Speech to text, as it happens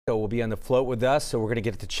Will be on the float with us, so we're going to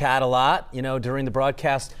get to chat a lot, during the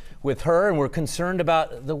broadcast with her, and we're concerned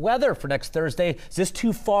about the weather for next Thursday. Is this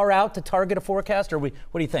too far out to target a forecast, or what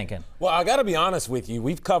are you thinking? Well, I got to be honest with you.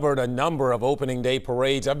 We've covered a number of opening day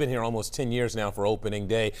parades. I've been here almost 10 years now for opening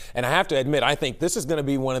day, and I have to admit, I think this is going to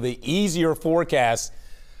be one of the easier forecasts.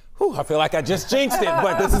 I feel like I just jinxed it,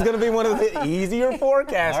 but this is going to be one of the easier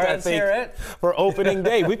forecasts, All right, I think, let's hear it. for opening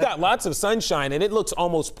day. We've got lots of sunshine, and it looks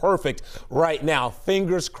almost perfect right now.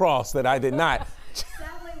 Fingers crossed that I did not.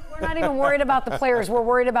 We're not even worried about the players. We're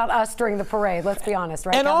worried about us during the parade. Let's be honest,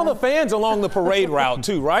 right? And Kevin? all the fans along the parade route,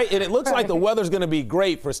 too, right? And it looks like the weather's going to be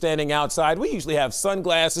great for standing outside. We usually have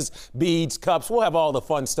sunglasses, beads, cups. We'll have all the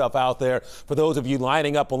fun stuff out there for those of you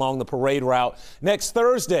lining up along the parade route next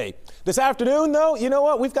Thursday. This afternoon, though, you know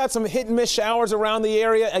what? We've got some hit and miss showers around the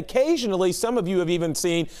area. Occasionally, some of you have even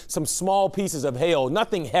seen some small pieces of hail.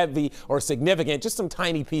 Nothing heavy or significant, just some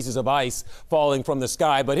tiny pieces of ice falling from the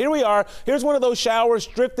sky. But here we are. Here's one of those showers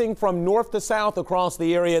drifting from north to south across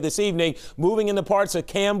the area this evening, moving into parts of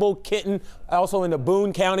Campbell, Kenton, also into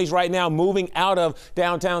Boone counties right now, moving out of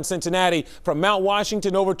downtown Cincinnati from Mount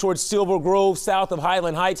Washington over towards Silver Grove, south of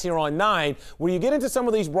Highland Heights here on 9. When you get into some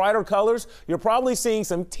of these brighter colors, you're probably seeing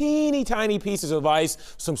some teeny tiny pieces of ice,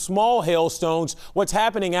 some small hailstones. What's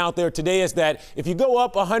happening out there today is that if you go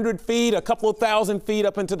up 100 feet, a couple of thousand feet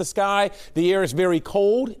up into the sky, the air is very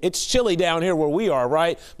cold. It's chilly down here where we are,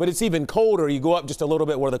 right? But it's even colder. You go up just a little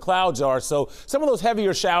bit where the clouds are. So some of those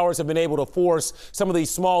heavier showers have been able to force some of these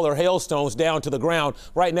smaller hailstones down to the ground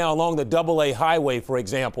right now along the AA highway, for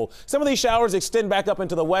example. Some of these showers extend back up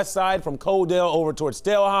into the west side from Coaldale over towards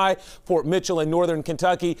Delhi, Fort Mitchell in northern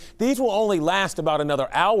Kentucky. These will only last about another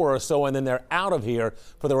hour or so, and then they're out of here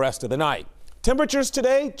for the rest of the night. Temperatures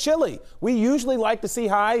today, chilly. We usually like to see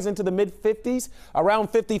highs into the mid-50s, around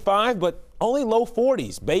 55, but only low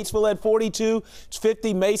 40s. Batesville at 42,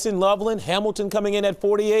 50 Mason, Loveland, Hamilton coming in at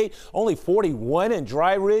 48, only 41 in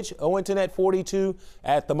Dry Ridge, Owington at 42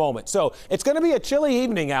 at the moment. So it's going to be a chilly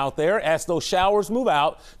evening out there as those showers move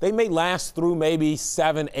out. They may last through maybe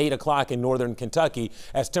 7, 8 o'clock in northern Kentucky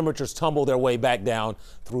as temperatures tumble their way back down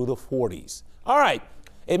through the 40s. All right.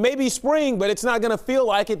 It may be spring, but it's not going to feel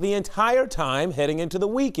like it the entire time heading into the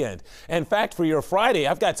weekend. In fact, for your Friday,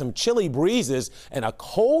 I've got some chilly breezes and a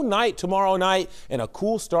cold night tomorrow night and a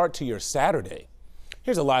cool start to your Saturday.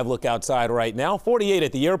 Here's a live look outside right now. 48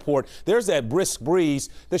 at the airport. There's that brisk breeze.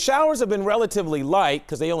 The showers have been relatively light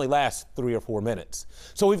because they only last 3 or 4 minutes.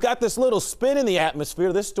 So we've got this little spin in the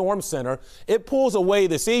atmosphere, this storm center. It pulls away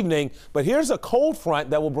this evening, but here's a cold front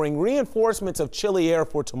that will bring reinforcements of chilly air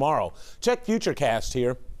for tomorrow. Check Futurecast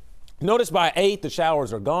here. Notice by 8, the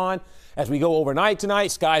showers are gone. As we go overnight tonight,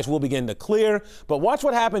 skies will begin to clear. But watch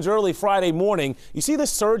what happens early Friday morning. You see this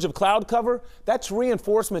surge of cloud cover? That's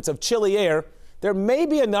reinforcements of chilly air. There may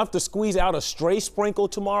be enough to squeeze out a stray sprinkle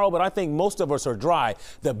tomorrow, but I think most of us are dry.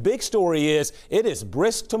 The big story is it is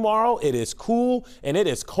brisk tomorrow, it is cool, and it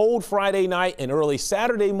is cold Friday night and early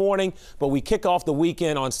Saturday morning, but we kick off the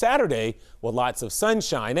weekend on Saturday with lots of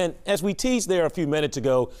sunshine. And as we teased there a few minutes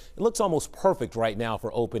ago, it looks almost perfect right now for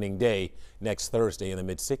opening day next Thursday in the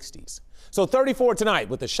mid-60s. So 34 tonight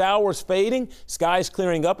with the showers fading, skies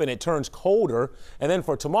clearing up, and it turns colder. And then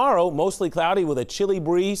for tomorrow, mostly cloudy with a chilly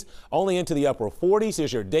breeze only into the upper 40s.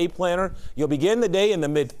 Here's your day planner. You'll begin the day in the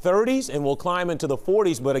mid-30s and we'll climb into the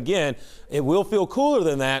 40s. But again, it will feel cooler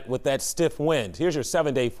than that with that stiff wind. Here's your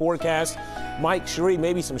 7-day forecast. Mike, Cherie,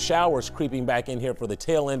 maybe some showers creeping back in here for the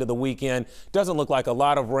tail end of the weekend. Doesn't look like a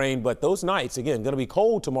lot of rain, but those nights, again, going to be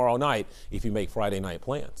cold tomorrow night if you make Friday night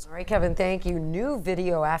plans. All right, Kevin, thank you. New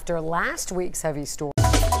video after last week's heavy storm.